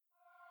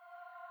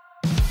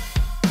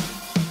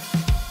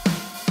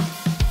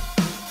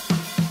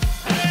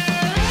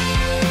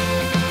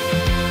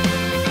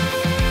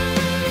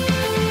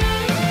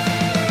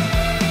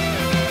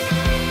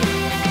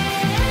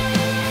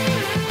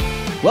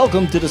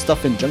Welcome to the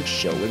Stuff and Junk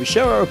Show, where we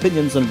share our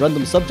opinions on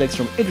random subjects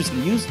from interesting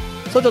news,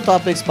 social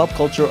topics, pop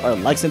culture, our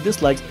likes and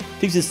dislikes,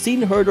 things you've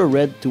seen, heard, or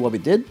read, to what we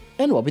did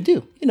and what we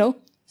do. You know,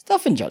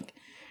 stuff and junk.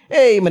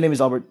 Hey, my name is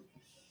Albert.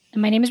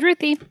 And my name is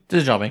Ruthie. This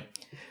is Johnny.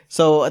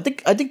 So I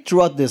think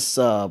throughout this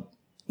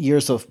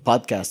years of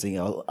podcasting,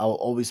 I'll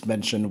always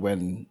mention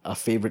when a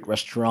favorite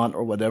restaurant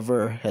or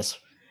whatever has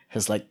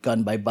like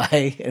gone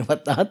bye-bye and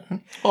whatnot.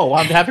 Oh,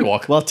 wow, the Happy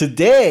Walk. Well,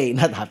 today,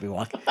 not Happy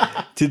Walk.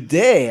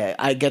 Today,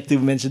 I get to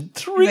mention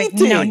three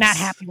things. No, not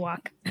Happy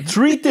Walk.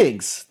 Three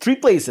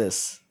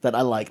places that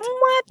I liked.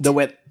 What? That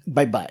went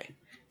bye-bye.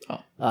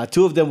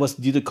 Two of them was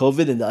due to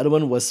COVID, and the other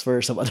one was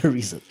for some other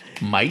reason.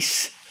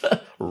 Mice?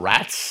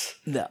 Rats?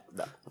 No.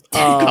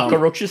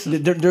 Cockroaches?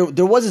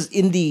 There was this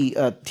indie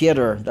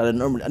theater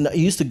that I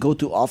used to go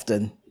to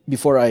often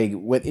before I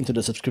went into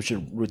the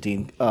subscription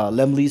routine.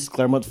 Lemley's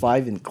Claremont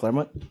 5 in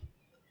Claremont.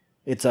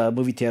 It's a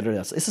movie theater.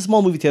 It's a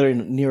small movie theater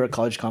near a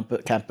college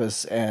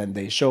campus, and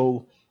they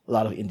show a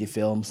lot of indie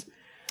films.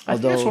 I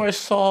think that's where I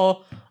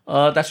saw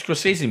that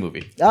Scorsese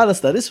movie.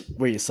 That is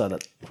where you saw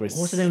that.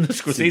 What's the name of the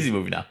Scorsese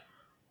movie now?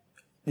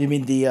 You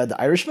mean the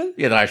Irishman?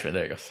 Yeah, The Irishman.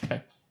 There you go.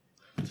 Okay.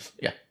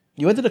 Yeah.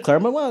 You went to the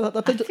Claremont one? I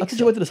thought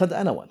you went to the Santa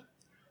Ana one.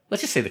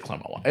 Let's just say the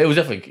Claremont one. It was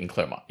definitely in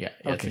Claremont. Yeah.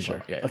 Okay,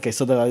 sure. Yeah. Okay,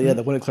 so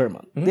the one in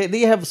Claremont.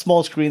 They have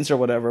small screens or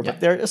whatever, but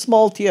they're a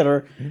small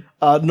theater.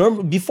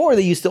 Before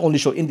they used to only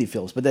show indie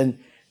films, but then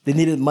they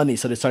needed money,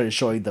 so they started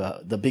showing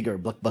the bigger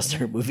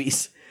blockbuster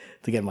movies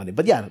to get money.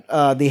 But yeah,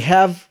 they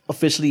have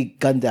officially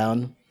gone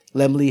down.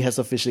 Lemley has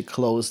officially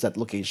closed that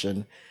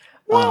location.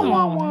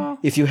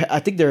 I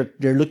think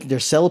their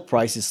sell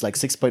price is like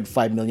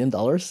 $6.5 million.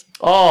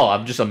 Oh,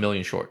 I'm just $1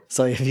 million short.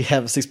 So if you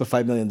have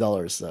 $6.5 million,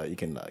 you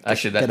can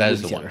actually that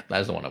is the one.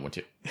 That is the one I went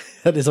to.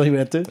 That is what you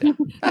went to. Yeah.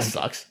 That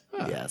sucks.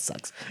 Yeah, it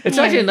sucks. It's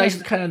actually a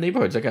nice kind of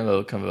neighborhood. It's like kind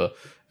of a.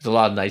 There's a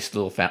lot of nice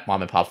little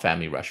mom and pop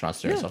family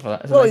restaurants there and stuff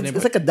like that. Well,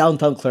 it's like a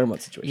downtown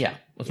Claremont situation. Yeah,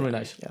 it's really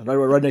nice. Yeah,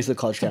 right next to the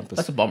college campus.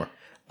 That's a bummer.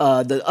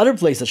 The other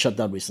place that shut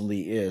down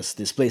recently is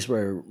this place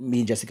where me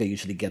and Jessica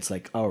usually gets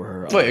like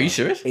our Wait, are you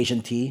serious?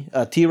 Asian tea,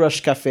 Tea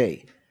Rush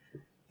Cafe.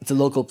 It's a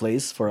local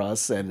place for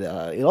us, and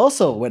it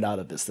also went out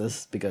of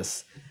business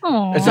because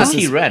it's not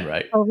Tea Ren,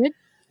 right? COVID?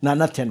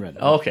 Not 10 Ren.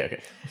 Oh,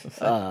 okay.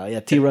 Yeah,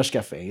 Tea Rush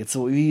Cafe.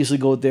 We usually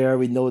go there.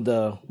 We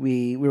know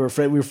we were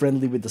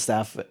friendly with the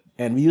staff,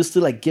 and we used to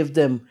like give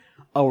them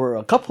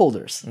our cup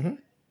holders. Mm-hmm.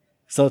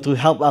 So to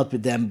help out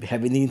with them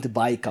needing to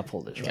buy cup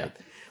holders, right?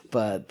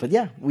 Yeah. But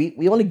yeah, we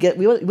went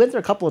there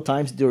a couple of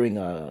times during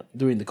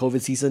the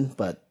COVID season,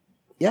 but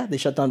yeah, they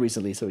shut down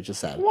recently, so it's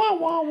just sad. Wah,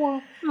 wah,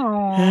 wah.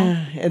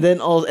 And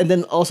then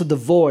also the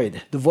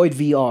Void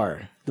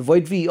VR. The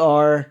Void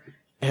VR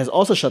has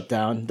also shut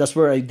down. That's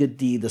where I did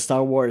the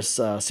Star Wars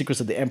Secrets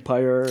of the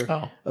Empire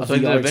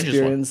VR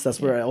experience.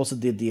 That's where I also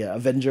did the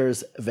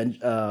Avengers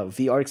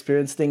VR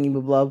experience thing.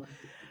 Blah,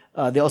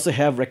 blah. They also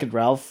have Wreck-It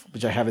Ralph,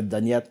 which I haven't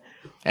done yet.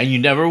 And you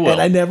never will.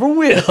 And I never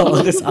will.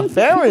 Because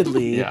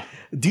apparently,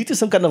 due to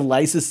some kind of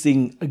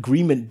licensing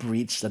agreement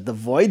breach that the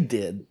Void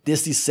did,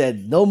 Disney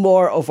said no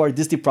more of our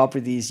Disney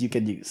properties you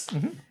can use,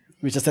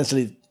 which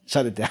essentially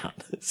shut it down.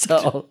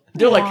 So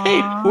they're like, "Hey,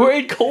 we're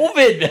in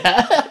COVID,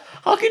 man.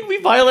 How can we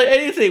violate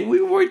anything?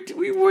 We weren't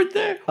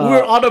there. We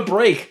were on a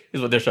break."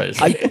 Is what they're trying to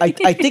say.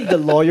 I think the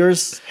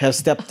lawyers have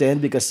stepped in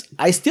because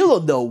I still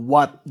don't know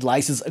what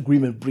license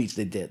agreement breach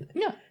they did.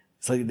 Yeah.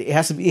 So it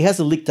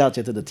hasn't leaked out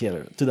yet to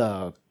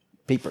the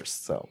papers.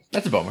 So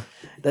that's a bummer.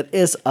 That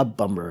is a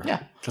bummer.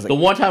 Yeah. The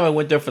one time I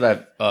went there for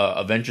that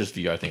Avengers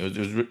VR thing, it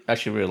was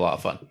actually really a lot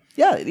of fun.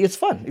 Yeah, it's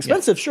fun.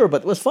 Expensive, sure,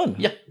 but it was fun.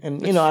 Yeah.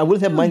 And I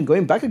wouldn't have mind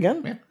going back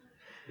again.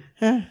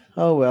 Yeah.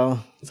 Oh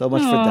well. So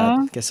much for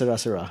that. Que sera,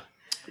 sera.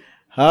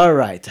 All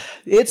right.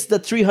 It's the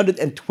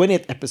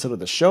 320th episode of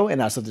the show,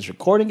 and as of this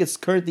recording, it's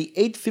currently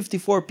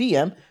 8:54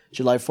 p.m.,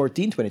 July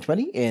 14,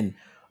 2020, in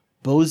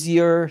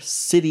Bossier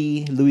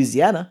City,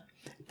 Louisiana.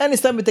 And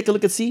it's time to take a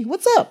look and see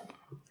what's up.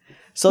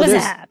 So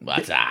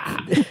What's up?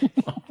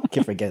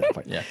 Can't forget that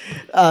part. Yeah.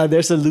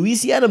 There's a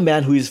Louisiana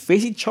man who is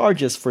facing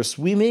charges for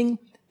swimming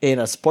in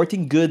a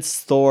sporting goods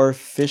store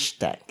fish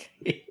tank.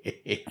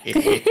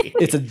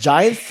 It's a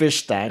giant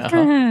fish tank,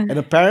 and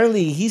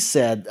apparently he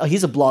said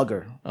he's a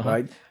blogger,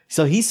 right?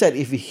 So he said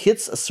if he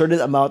hits a certain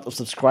amount of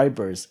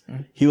subscribers,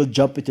 he will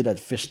jump into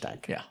that fish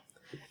tank. Yeah,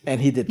 and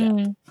he did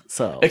that.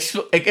 So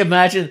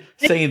imagine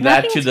saying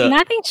that to the.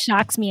 Nothing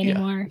shocks me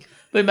anymore. Yeah.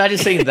 But imagine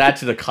saying that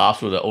to the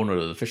cops or the owner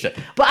of the fish tank.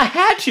 But I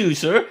had to,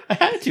 sir. I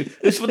had to.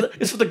 It's for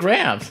the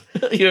grams.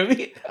 You know what I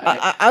mean?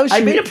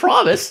 I made a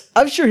promise.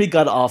 I'm sure he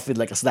got off with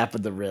like a slap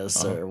in the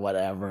wrist or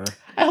whatever.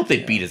 I hope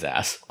they beat his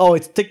ass. Oh,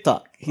 it's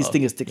TikTok. His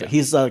thing is TikTok. Yeah.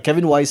 He's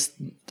Kevin Weiss,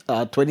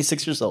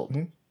 26 years old.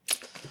 Mm-hmm.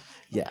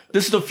 Yeah.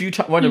 This is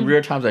one of the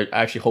rare times I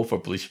actually hope for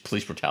police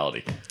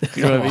brutality.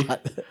 You know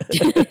what I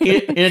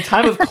mean? In a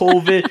time of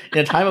COVID, in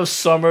a time of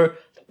summer,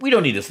 we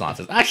don't need this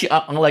nonsense. Actually,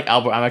 unlike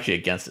Albert, I'm actually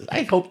against this.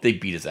 I hope they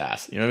beat his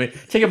ass. You know what I mean?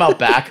 Take him out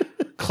back,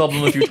 club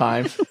him a few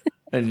times,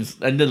 and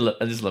just let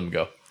him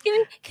go.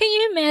 Can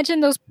you imagine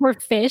those poor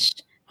fish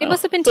They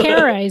must have been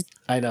terrorized.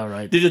 I know,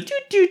 right? They just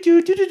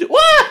do.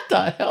 What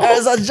the hell?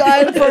 There's a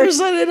giant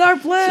person in our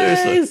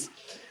place. Seriously.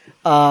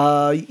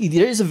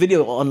 There is a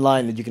video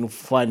online that you can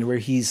find where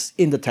he's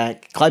in the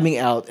tank, climbing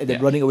out, and then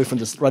running away from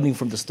the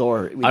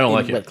store. I don't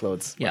like wet it.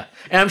 clothes. Yeah,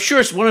 and I'm sure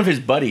it's one of his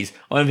buddies,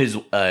 one of his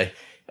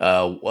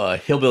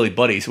hillbilly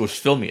buddies, who was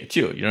filming it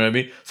too. You know what I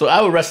mean? So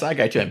I would arrest that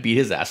guy too and beat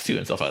his ass too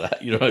and stuff like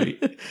that. You know what I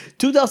mean?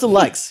 2,000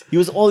 likes. He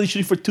was only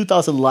shooting for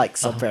 2,000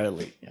 likes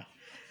apparently.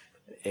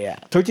 Yeah,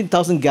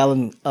 13,000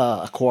 gallon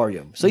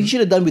aquarium. So he should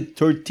have done with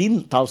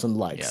 13,000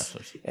 likes.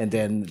 Yeah, and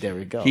then there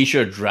we go. He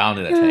should have drowned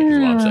in that tank. Is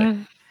what I'm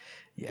saying.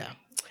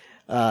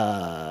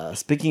 Yeah.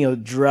 Speaking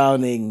of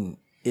drowning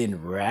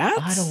in rats,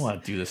 I don't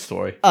want to do this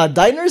story.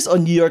 Diners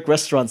on New York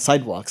restaurant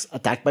sidewalks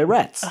attacked by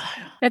rats.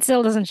 That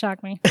still doesn't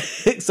shock me.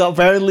 So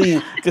apparently,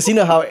 because you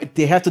know how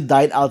they have to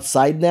dine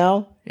outside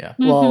now. Yeah.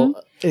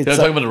 Well, They're it's,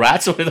 talking about the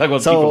rats, or they're talking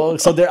about people.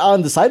 so they're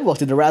on the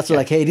sidewalks, and the rats are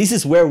like, "Hey, this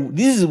is where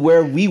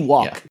we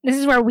walk." Yeah. This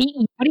is where we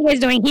eat. What are you guys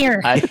doing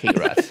here? I hate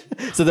rats.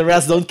 So the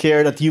rats don't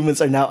care that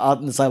humans are now out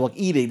on the sidewalk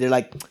eating. They're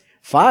like,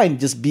 "Fine,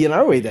 just be in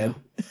our way then."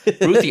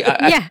 Ruthie,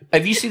 Yeah.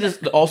 have you seen this?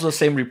 Also, the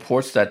same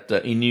reports that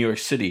in New York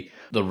City,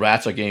 the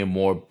rats are getting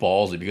more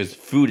ballsy because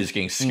food is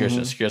getting scarcer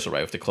and scarcer,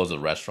 right? If they close the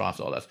restaurants,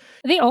 all that.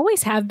 They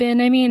always have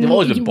been. I mean, They've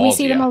always been we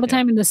see ballsy, them all the yeah.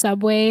 time in the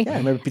subway. Yeah,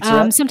 remember Pizza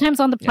Rat? Sometimes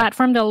on the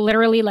platform, they'll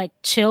literally like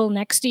chill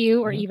next to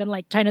you, or even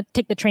like trying to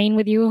take the train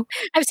with you.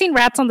 I've seen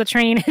rats on the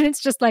train, and it's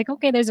just like,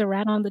 okay, there's a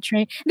rat on the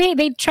train.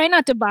 They try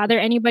not to bother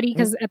anybody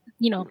because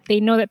they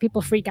know that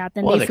people freak out,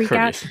 then Well, they they're freak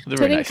out. courteous. They're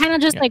So very they nice. kind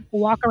of just Yeah. like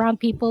walk around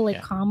people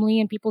like calmly,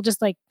 and people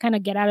just like kind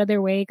of get out of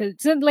their way because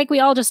like we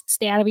all just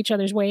stay out of each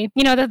other's way.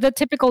 You know, the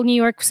typical New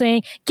York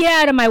saying, "Get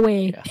out of my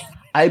way."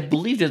 I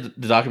believe that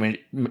the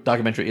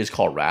documentary is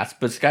called Rats,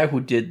 but this guy who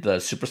did the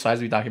Super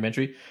Size Me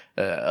documentary,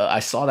 I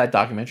saw that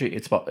documentary.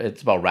 It's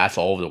about rats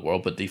all over the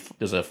world, but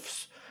there's a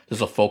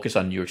focus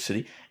on New York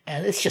City,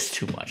 and it's just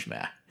too much,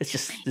 man. It's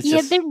just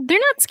They're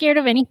not scared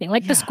of anything.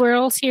 Like the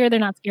squirrels here, they're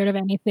not scared of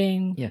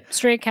anything. Yeah.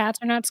 Stray cats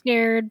are not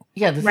scared.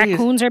 yeah. The thing is,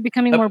 Raccoons are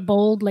becoming more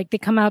bold. Like they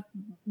come out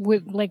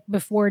with like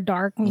before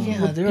dark.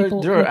 Yeah, with there are with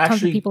tons of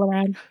actually- people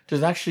around.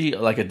 there's actually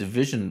like a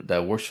division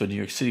that works for New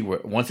York City where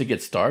once it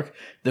gets dark,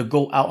 they'll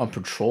go out on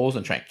patrols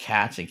and try and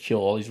catch and kill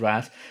all these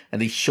rats,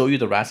 and they show you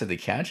the rats that they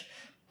catch.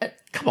 And,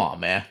 come on,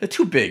 man, they're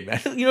too big, man.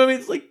 You know what I mean?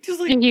 It's like just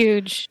like They're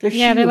huge. They're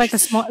They're like the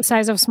huge.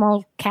 size of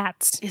small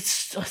cats.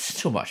 it's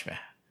too much, man.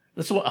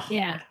 That's what.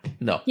 Yeah.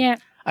 No. Yeah.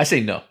 I say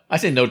no. I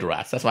say no to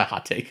rats. That's my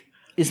hot take.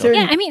 Is there?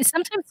 Yeah, I mean,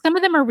 sometimes some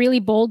of them are really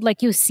bold.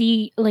 Like you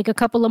see, like a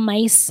couple of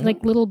mice,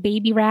 like little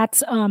baby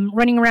rats,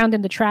 running around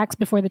in the tracks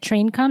before the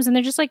train comes, and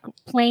they're just like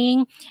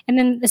playing. And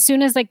then as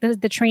soon as like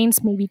the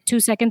train's maybe 2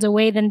 seconds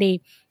away, then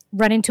they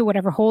run into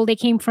whatever hole they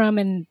came from,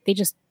 and they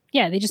just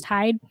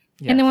hide.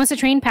 Yeah. And then once the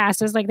train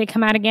passes, like they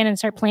come out again and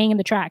start playing in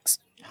the tracks.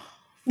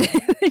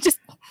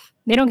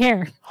 They don't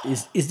care.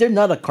 Is there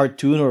not a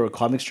cartoon or a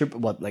comic strip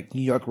about like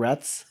New York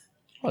rats?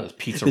 Well, there's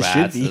pizza There should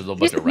rats. be. There's a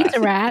bunch Just of rats. a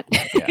rat.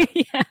 Yeah.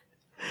 Yeah.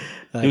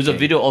 There was a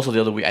video also the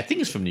other week. I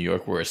think it's from New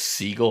York where a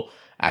seagull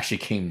actually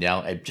came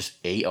down and just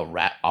ate a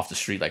rat off the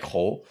street like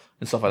whole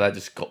and stuff like that.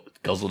 Just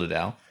guzzled it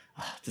down.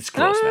 It's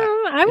gross, man.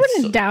 I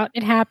wouldn't doubt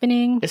it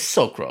happening. It's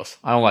so gross.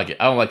 I don't like it.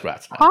 I don't like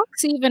rats, man.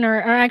 Hawks even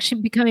are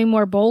actually becoming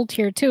more bold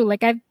here too.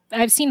 Like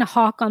I've seen a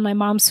hawk on my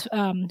mom's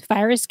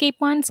fire escape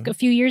once a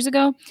few years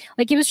ago.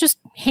 Like it was just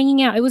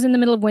hanging out. It was in the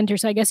middle of winter,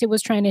 so I guess it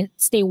was trying to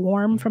stay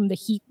warm from the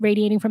heat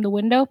radiating from the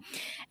window,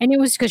 and it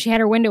was because she had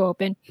her window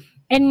open.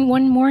 And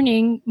one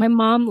morning, my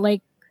mom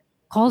like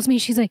calls me.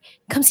 She's like,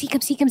 "Come see,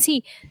 come see, come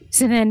see."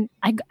 So then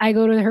I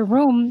go to her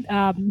room.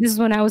 This is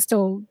when I was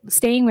still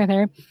staying with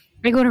her.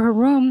 I go to her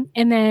room,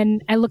 and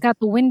then I look out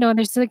the window, and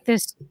there's like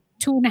this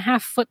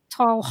 2.5 foot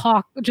tall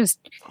hawk just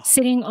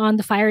sitting on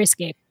the fire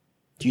escape.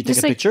 Do you take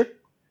Just a like- picture?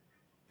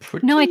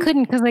 No, I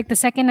couldn't because like the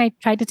second I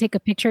tried to take a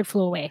picture, it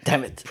flew away.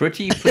 Damn it!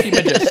 Pretty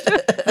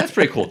majestic. That's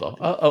pretty cool though.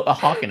 A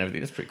hawk and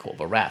everything. That's pretty cool.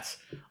 But rats,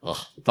 ugh,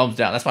 thumbs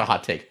down. That's my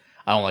hot take.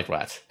 I don't like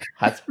rats.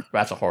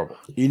 Rats are horrible.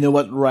 You know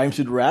what rhymes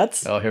with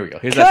rats? Oh, here we go.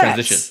 Here's that Cats.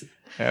 transition.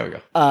 There we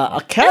go.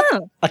 A cat.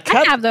 Oh, A I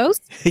cat. have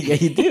those. Yeah,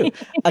 you do.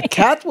 A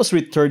cat was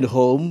returned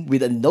home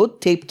with a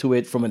note taped to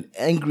it from an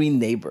angry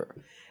neighbor.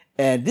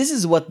 And this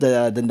is what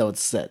the note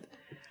said.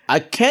 I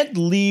can't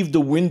leave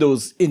the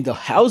windows in the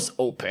house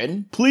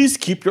open. Please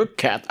keep your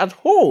cat at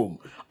home.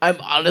 I'm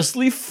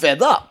honestly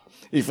fed up.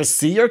 If I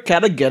see your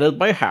cat again at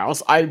my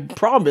house, I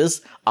promise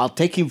I'll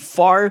take him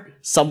far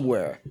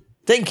somewhere.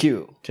 Thank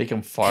you. Take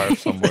him far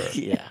somewhere.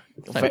 Yeah.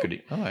 That's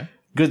good. All right.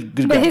 Good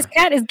But grammar. his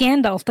cat is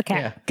Gandalf the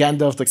cat. Yeah.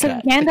 Gandalf the So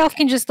cat. Gandalf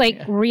can just like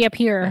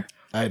reappear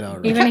I know,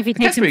 right? even if he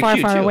takes That's him pretty far,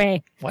 cute, far too.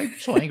 away. Why are you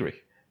so angry?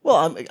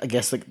 Well, I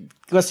guess like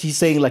because he's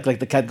saying like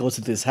the cat goes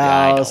into his Yeah,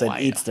 I know, house I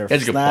and eats know. their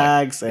That's a good point.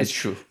 snacks and It's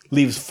true.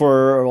 leaves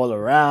fur all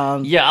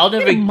around. Yeah, I'll The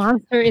never.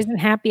 monster isn't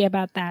happy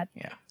about that.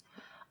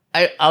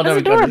 I'll That's never.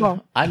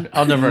 adorable.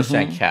 I'll never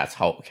understand cats.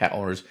 How cat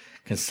owners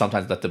can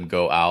sometimes let them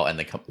go out and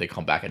they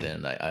come back at the end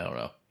of the night. I don't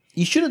know.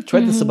 You shouldn't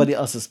threaten somebody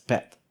else's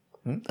pet.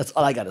 That's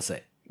all I gotta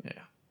say. Yeah.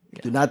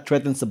 Do not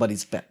threaten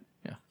somebody's pet.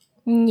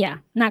 Yeah,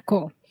 not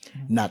cool.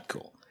 Not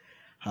cool.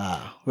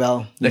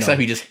 Well, Next time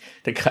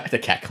the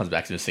cat comes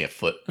back to missing a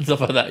foot and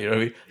stuff like that. You know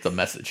what I mean? It's a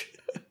message.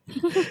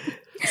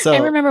 So I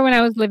remember when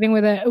I was living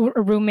with a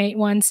roommate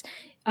once,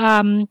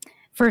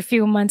 for a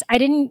few months. I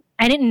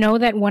didn't know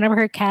that one of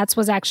her cats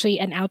was actually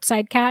an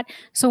outside cat.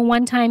 So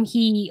one time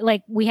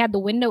we had the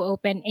window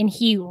open and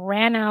he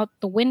ran out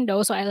the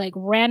window. So I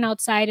ran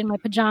outside in my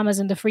pajamas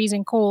in the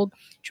freezing cold,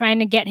 trying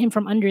to get him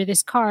from under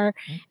this car.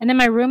 And then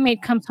my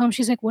roommate comes home.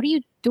 She's like, "What are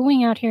you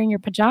doing out here in your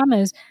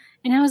pajamas?"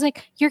 And I was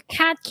like, "Your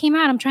cat came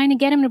out. I'm trying to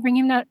get him to bring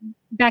him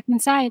back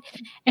inside."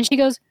 And she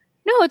goes,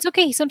 "No, it's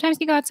okay. Sometimes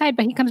he go outside,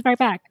 but he comes right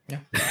back." Yeah.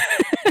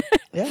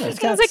 yeah,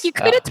 it's I was like, "You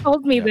could have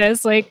told me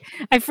this."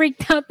 I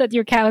freaked out that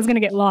your cat was going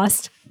to get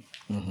lost.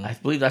 Mm-hmm. I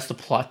believe that's the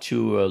plot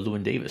to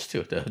Llewyn Davis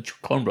too, the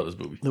Coen Brothers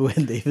movie.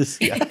 Llewyn Davis.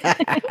 Yeah.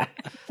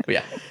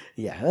 Yeah.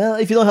 Yeah. Well,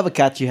 if you don't have a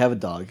cat, you have a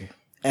dog.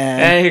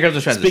 And here comes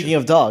the transition. Speaking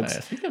of dogs,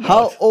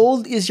 how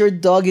old is your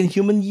dog in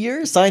human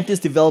years? Scientists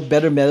developed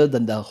better method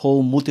than the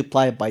whole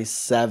multiply by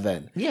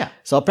 7. Yeah.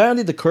 So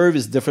apparently the curve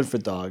is different for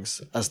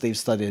dogs, as they've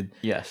studied.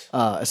 Yes.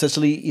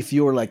 Essentially,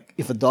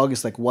 if a dog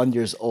is 1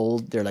 year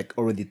old, they're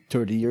already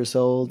 30 years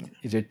old.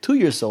 If they're 2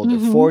 years old,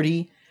 they're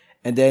 40.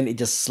 And then it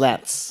just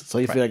slants. So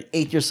if you're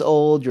 8 years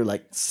old, you're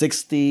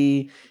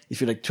 60. If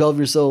you're 12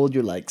 years old,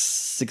 you're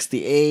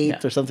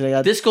 68 or something like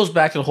that. This goes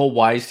back to the whole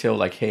wise tale,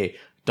 hey,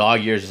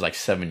 dog years is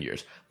 7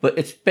 years. But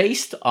it's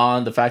based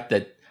on the fact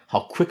that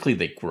how quickly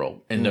they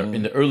grow in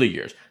the early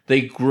years.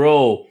 They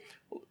grow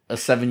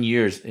 7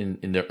 years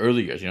in their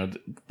early years,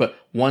 but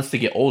once they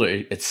get older,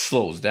 it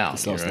slows down.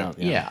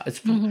 Yeah.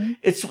 This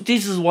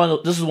is one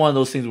of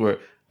those things where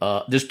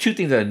there's two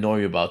things that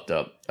annoy you about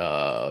the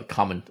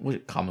common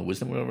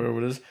wisdom,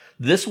 whatever it is.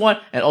 This one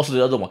and also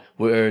the other one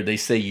where they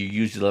say you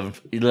use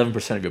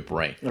 11% of your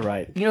brain.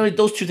 Right.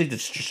 Those two things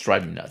that just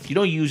drive me nuts. You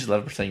don't use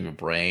 11% of your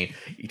brain.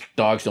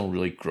 Dogs don't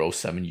really grow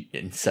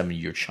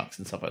 7-year chunks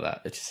and stuff like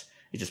that. It's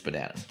just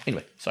bananas.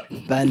 Anyway, sorry.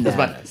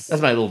 Bananas.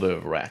 That's my little bit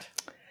of a rant.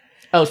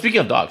 Oh, speaking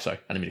of dogs, sorry,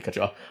 I didn't mean to cut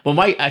you off. Well,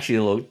 my dog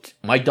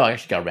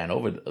actually got ran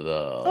over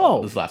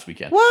this last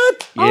weekend.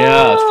 What?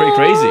 Yeah, it's pretty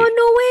crazy.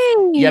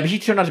 Oh, no way. Yeah, but he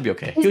turned out to be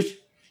okay.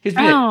 He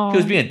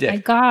was being a dick. My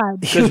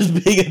God. He was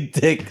being a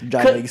dick.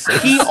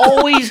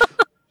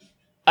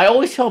 I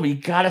always tell him, you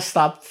gotta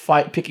stop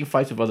picking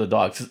fights with other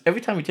dogs. 'Cause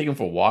every time we take him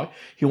for a walk,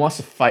 he wants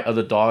to fight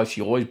other dogs.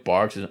 He always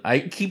barks. And I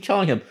keep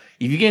telling him,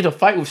 if you get into a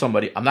fight with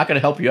somebody, I'm not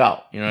gonna help you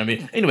out. You know what I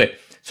mean? Anyway,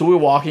 so we were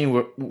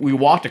walking. We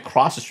walked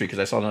across the street because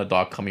I saw another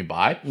dog coming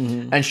by.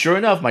 And sure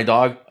enough, my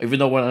dog, even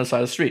though we're on the other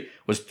side of the street,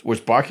 was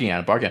barking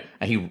at him,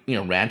 and he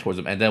ran towards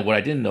him. And then what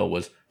I didn't know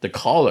was the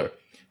collar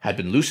had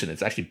been loosened.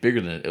 It's actually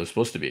bigger than it was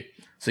supposed to be.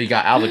 So he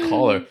got out of the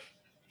collar,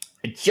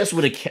 and just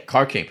when the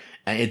car came,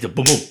 and it's a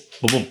boom, boom,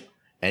 boom, boom.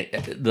 And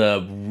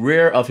the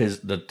rear of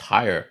the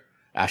tire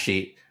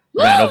actually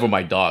ran over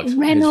my dog's.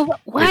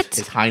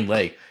 His hind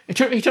leg. He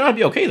turned out to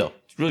be okay, though.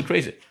 It's really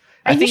crazy.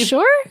 Are you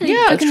sure?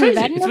 Yeah, it's crazy.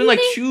 It's been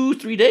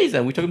 2-3 days,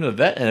 and we took him to the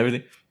vet and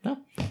everything. No.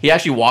 He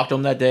actually walked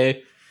home that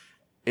day.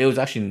 It was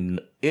actually...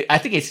 I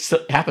think it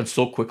happened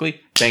so quickly.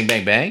 Bang,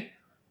 bang, bang.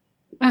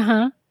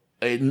 Uh-huh.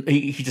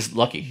 He just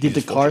lucky. Did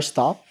the car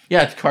stop?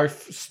 Yeah, the car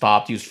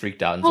stopped. He was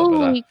freaked out and stuff like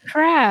that. Holy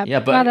crap.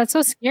 Yeah, but wow, that's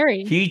so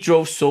scary. He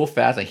drove so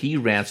fast and he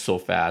ran so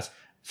fast,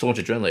 so much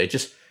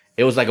adrenaline.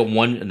 It was like a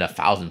 1 in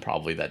 1,000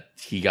 probably that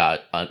he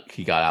got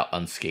out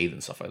unscathed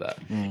and stuff like that.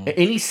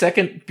 Any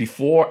second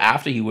before,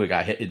 after, he would have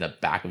got hit in the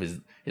back of his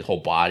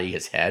whole body,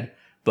 his head.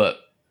 But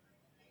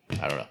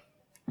I don't know.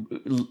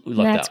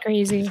 That's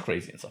crazy. It's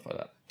crazy and stuff like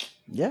that.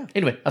 Yeah.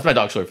 Anyway, that's my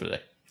dog story for today.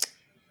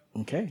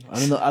 Okay. I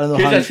don't know.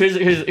 Here's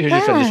your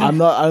transition. I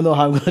don't know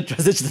how I'm going to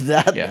transition to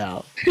that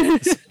now.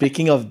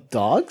 Speaking of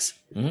dogs,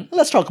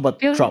 let's talk about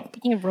Trump.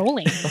 Speaking of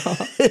rolling.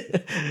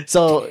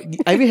 So,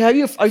 are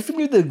you familiar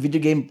with the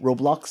video game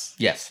Roblox?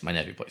 Yes, my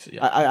nephew plays it.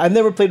 Yeah. I've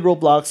never played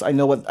Roblox. I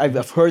know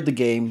I've heard the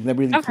game.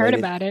 Never really. I've heard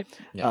about it.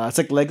 Yeah. It's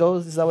like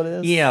Legos. Is that what it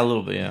is? Yeah, a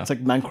little bit. Yeah. It's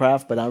like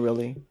Minecraft, but not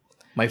really.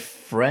 My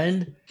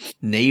friend,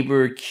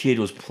 neighbor, kid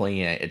was playing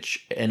it. It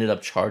ended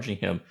up charging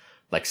him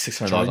like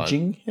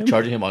 $600.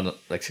 Charging him on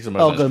like $600.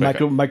 Oh, good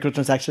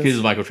microtransactions.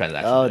 His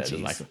microtransactions. Oh,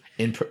 jeez.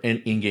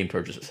 In-game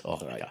purchases. Oh,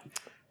 right. Yeah.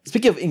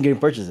 Speaking of in-game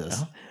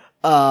purchases,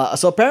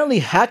 so apparently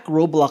hack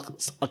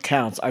Roblox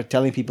accounts are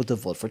telling people to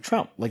vote for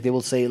Trump. Like they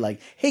will say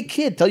 "Hey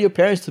kid, tell your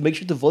parents to make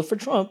sure to vote for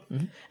Trump,"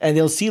 and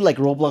they'll see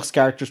Roblox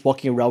characters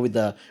walking around with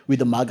the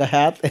MAGA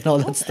hat and all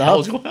that stuff.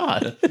 What's going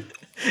on?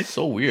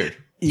 So weird.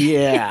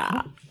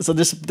 Yeah. So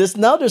there's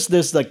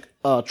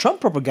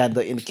Trump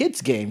propaganda in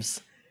kids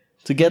games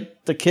to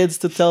get the kids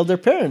to tell their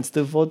parents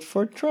to vote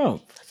for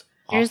Trump.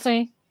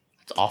 Seriously?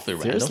 It's awfully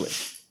random.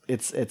 Seriously.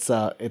 It's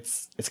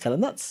kind of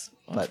nuts.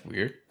 But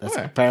weird. That's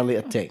apparently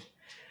a thing.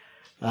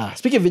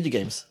 Speaking of video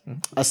games,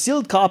 a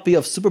sealed copy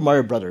of Super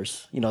Mario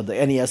Brothers, the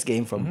NES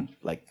game from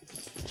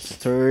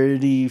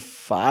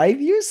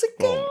 35 years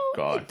ago. Oh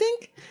God! I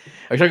think.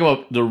 Are you talking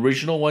about the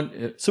original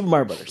one? Super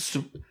Mario Brothers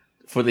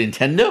for the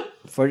Nintendo?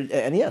 For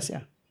NES,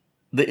 yeah.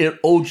 The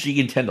OG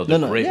Nintendo.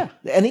 Yeah,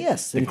 the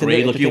NES. The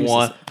great looking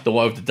one, the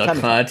one with the duck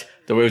hunt,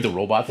 the one with the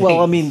robot thing.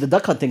 Well, I mean, the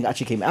duck hunt thing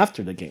actually came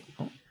after the game.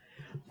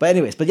 But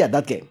anyways, but yeah,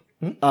 that game.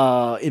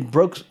 It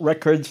broke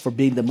records for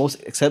being the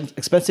most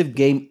expensive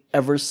game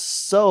ever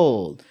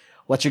sold.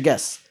 What's your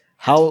guess?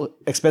 How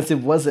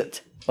expensive was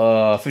it?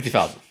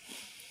 50,000.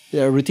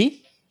 Ruti?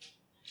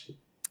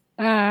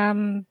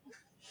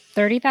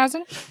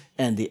 30,000.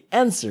 And the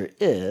answer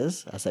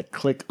is, as I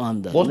click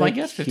on the What was my link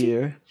guess, 50?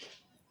 here.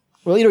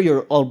 Well,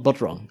 you're all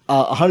but wrong.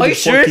 Are you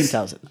serious?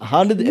 114,000.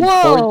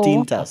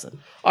 114,000.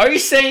 Are you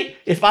saying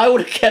if I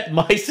would have kept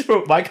my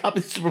copy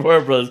of Super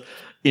Mario Bros.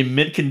 In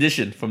mint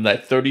condition from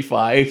that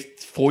 35,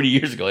 40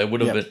 years ago, it would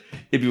have been,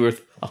 it'd be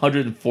worth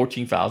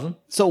 114,000?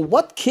 So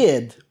what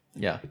kid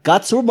Yeah.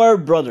 got Super Mario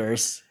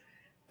Brothers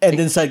and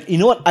then said, you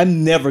know what,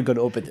 I'm never going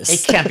to open this?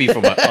 It can't be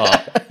from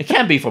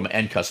an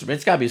end customer.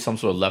 It's got to be some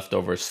sort of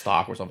leftover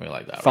stock or something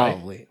like that,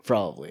 right?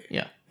 Probably.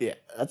 Yeah. Yeah,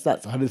 that's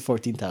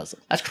 114,000.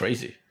 That's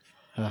crazy.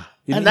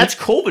 And that's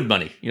COVID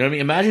money. You know what I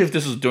mean? Imagine if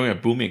this was during a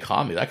booming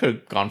economy. That could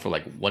have gone for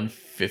like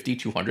 150,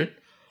 200.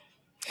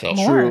 So,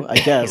 True, I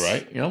guess.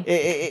 Right? You know?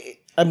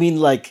 I mean,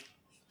 like,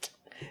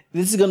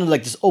 this is going to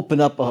like just open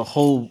up a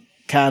whole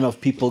can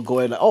of people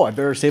going, oh, I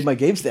better save my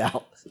games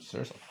now.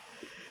 Seriously.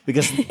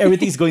 Because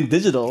everything's going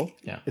digital.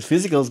 Yeah. If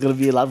physical is going to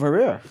be a lot more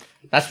rare.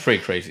 That's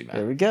pretty crazy, man.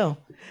 There we go.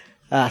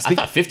 I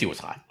thought 50 was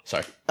high.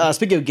 Sorry.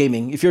 Speaking of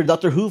gaming, if you're a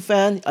Doctor Who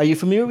fan, are you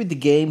familiar with the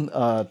game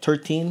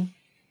 13?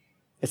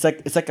 It's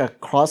like a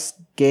cross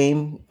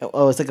game.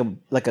 Oh, it's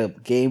like a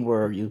game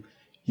where you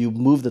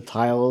move the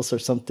tiles or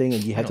something,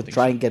 and you have to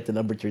try and get the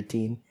number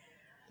 13.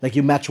 Like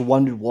you match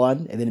 1 with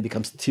 1, and then it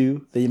becomes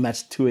 2. Then you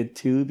match 2 and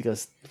 2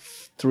 because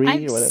 3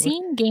 I've or whatever.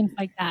 seen games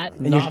like that.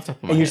 And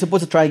you're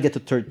supposed to try and get to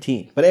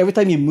 13. But every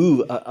time you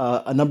move,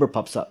 a number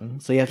pops up.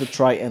 So you have to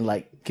try and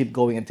like keep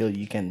going until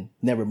you can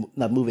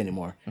not move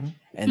anymore.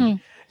 And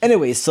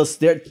anyways, so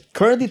there are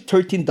currently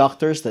 13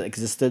 Doctors that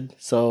existed.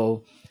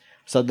 So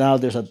now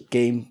there's a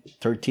game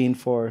 13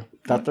 for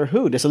Doctor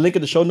Who. There's a link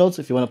in the show notes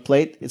if you want to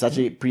play it. It's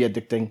actually pretty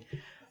addicting.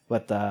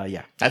 But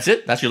yeah. That's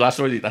it? That's your last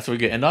story? That's what we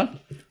get end on?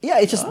 Yeah,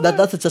 it's just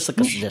that's just like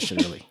a suggestion,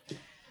 really.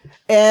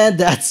 And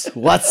that's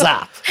what's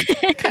up.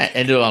 Kind of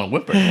ended on a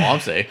whimper, all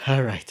I'm saying.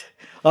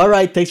 All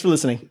right. Thanks for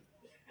listening.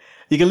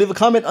 You can leave a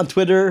comment on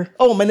Twitter.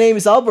 Oh, my name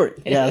is Albert.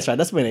 Yeah, that's right.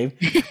 That's my name.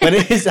 My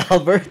name is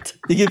Albert.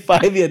 You can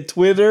find me on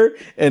Twitter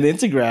and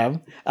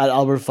Instagram at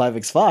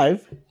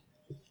Albert5x5.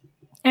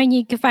 And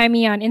you can find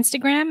me on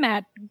Instagram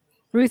at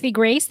Ruthie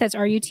Grace. That's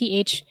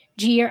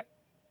RUTHG.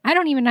 I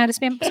don't even know how to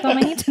spell my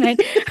name tonight.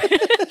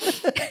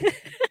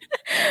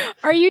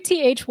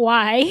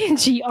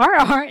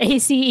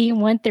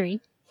 RUTHYGRRACE13.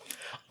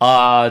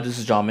 This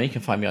is John May. You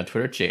can find me on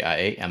Twitter,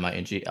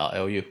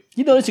 JIAMINGLLU.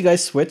 You notice you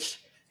guys switch?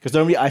 Because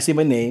normally I say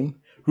my name,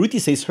 Ruthie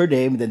says her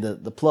name, and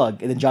then the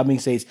plug, and then John Ming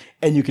says,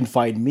 and you can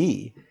find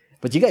me.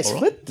 But you guys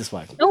flipped this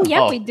one. Oh,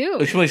 yeah, we do.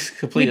 It's really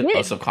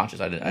completely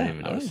subconscious. I didn't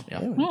even notice.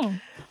 Yeah.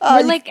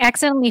 We're like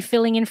accidentally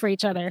filling in for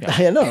each other.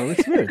 I know,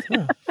 it's weird.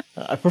 Yeah.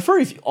 I prefer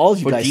if all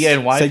of you guys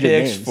DIY said your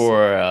picks names.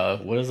 for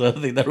what is the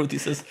other thing that Ruthie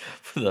says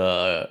for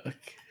the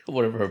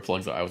whatever her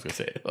plugs are. I was gonna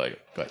say it. Like,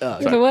 go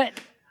ahead. For what?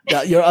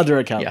 Your other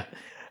account. Yeah.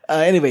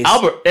 Anyways,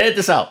 Albert, edit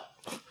this out.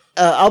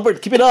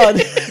 Albert, keep it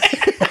on.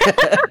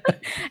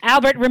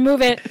 Albert,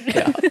 remove it.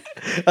 Yeah.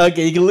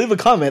 Okay, you can leave a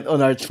comment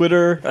on our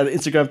Twitter, our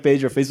Instagram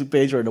page, or Facebook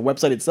page, or on the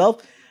website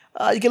itself.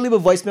 You can leave a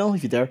voicemail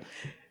if you're there.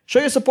 Show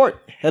your support.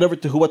 Head over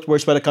to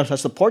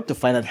whowhatworksby.com/support to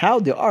find out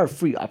how. There are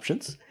free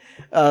options.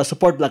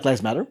 Support Black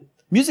Lives Matter.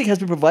 Music has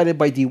been provided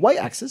by the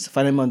Y-Axis.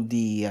 Find them on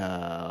the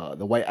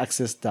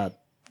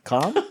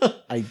yaxis.com,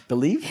 I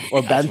believe,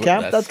 or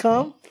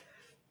bandcamp.com.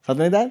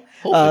 Something like that.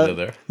 Hopefully they're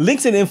there.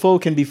 Links and info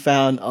can be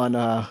found on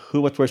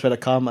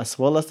whowhatworksby.com as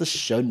well as the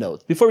show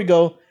notes. Before we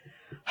go,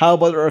 how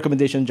about our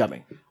recommendation,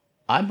 Jamming?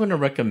 I'm going to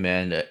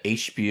recommend an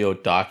HBO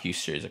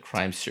docu-series, a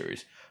crime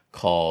series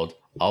called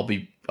I'll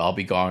Be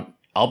Gone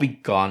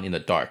in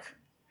the Dark.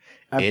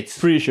 It's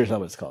pretty sure that's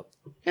what it's called.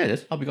 Yeah, it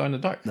is. I'll Be Gone in the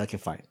Dark. Okay,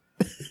 fine.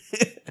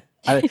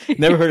 I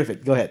never heard of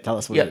it. Go ahead, tell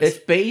us what it is.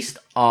 It's based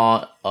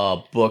on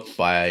a book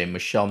by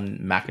Michelle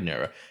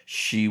McNamara.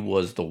 She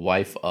was the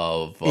wife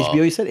of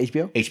HBO. You said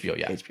HBO. HBO,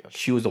 yeah. HBO.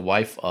 She was the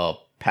wife of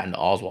Patton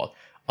Oswalt.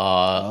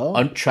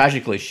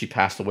 Tragically, she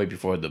passed away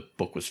before the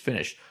book was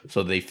finished.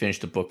 So they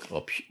finished the book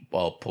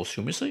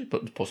posthumously?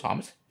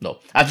 Posthumous? No,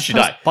 after she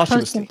died.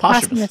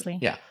 Posthumously.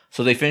 Yeah.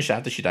 So they finished it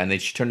after she died, and they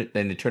turned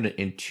it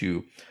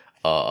into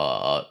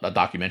a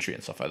documentary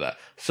and stuff like that.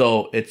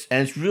 So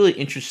it's really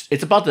interesting.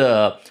 It's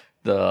about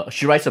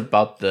she writes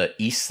about the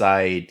East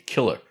Side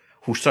killer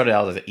who started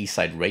out as an East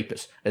Side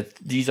rapist.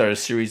 These are a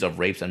series of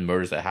rapes and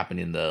murders that happened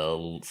in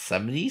the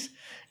 70s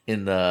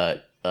in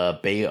the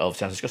Bay of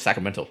San Francisco,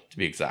 Sacramento, to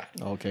be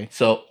exact. Okay.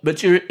 So,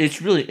 but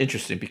it's really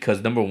interesting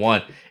because number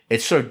one,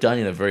 it's sort of done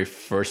in a very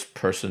first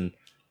person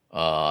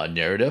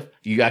narrative.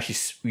 You actually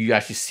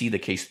see the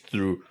case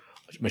through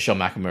Michelle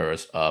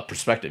McNamara's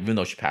perspective, even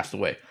though she passed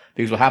away.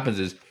 Because what happens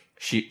is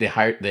they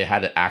had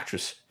an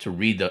actress to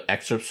read the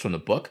excerpts from the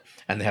book,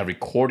 and they have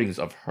recordings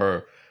of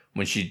her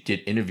when she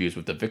did interviews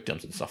with the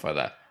victims and stuff like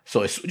that.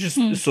 So it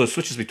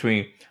switches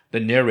between the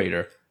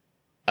narrator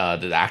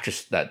the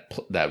actress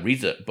that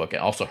reads the book,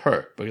 and also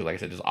her, because like I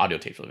said, there's audio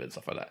tapes of it and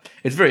stuff like that.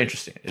 It's very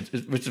interesting.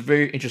 It's a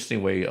very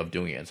interesting way of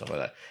doing it and stuff like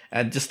that.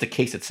 And just the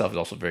case itself is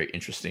also very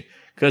interesting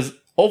because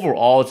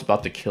overall it's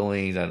about the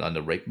killings and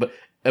the rape. But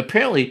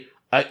apparently,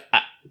 this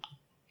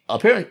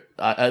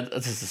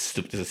is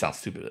stupid. This sounds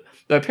stupid.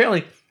 But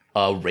apparently,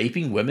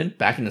 raping women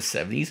back in the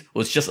 70s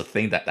was just a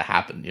thing that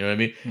happened. You know what I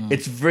mean?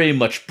 It's very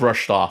much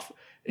brushed off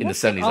in the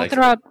 70s. All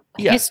throughout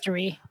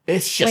history.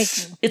 It's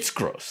just, it's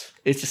gross.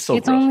 It's just so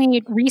it's gross. It's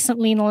only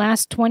recently in the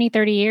last 20,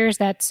 30 years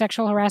that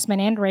sexual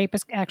harassment and rape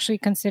is actually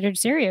considered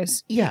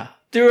serious. Yeah.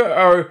 There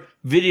are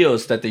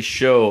videos that they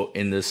show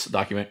in this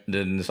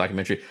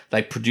documentary,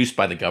 like produced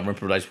by the government,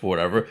 produced for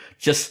whatever,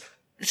 just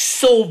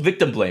so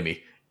victim blaming.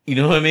 You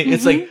know what I mean?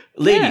 It's like,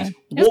 ladies,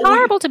 it's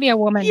horrible to be a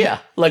woman. Yeah,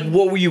 like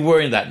what were you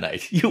wearing that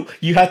night?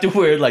 You have to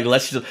wear like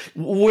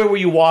where were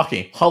you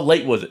walking? How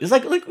late was it? It's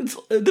like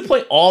they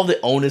put all the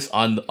onus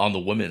on the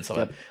women and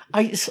stuff.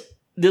 It's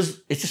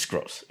just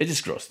gross. It's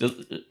just gross.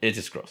 It's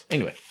just gross.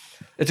 Anyway,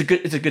 it's a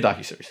good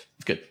docuseries.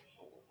 It's good.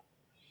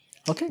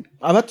 Okay,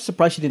 I'm not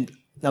surprised you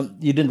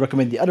didn't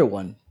recommend the other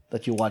one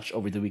that you watched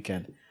over the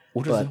weekend.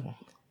 What is that one?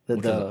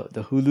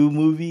 The Hulu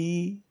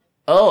movie.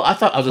 Oh, I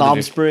thought I was Palm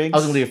Springs. I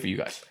was gonna leave it for you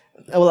guys.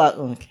 Well,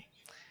 okay,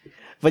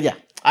 but yeah,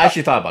 I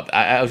actually thought about that.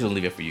 I was gonna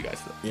leave it for you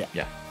guys though.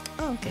 Yeah.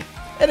 Oh, okay.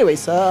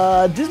 Anyways,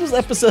 this was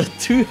episode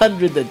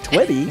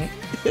 220,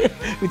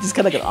 which is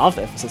kind of like an off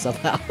episode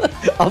somehow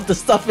of the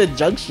Stuff and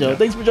Junk Show. Yeah.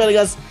 Thanks for joining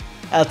us.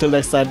 Until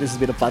next time, this has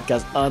been a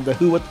podcast on the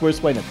Who What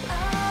Where's Why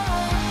Network.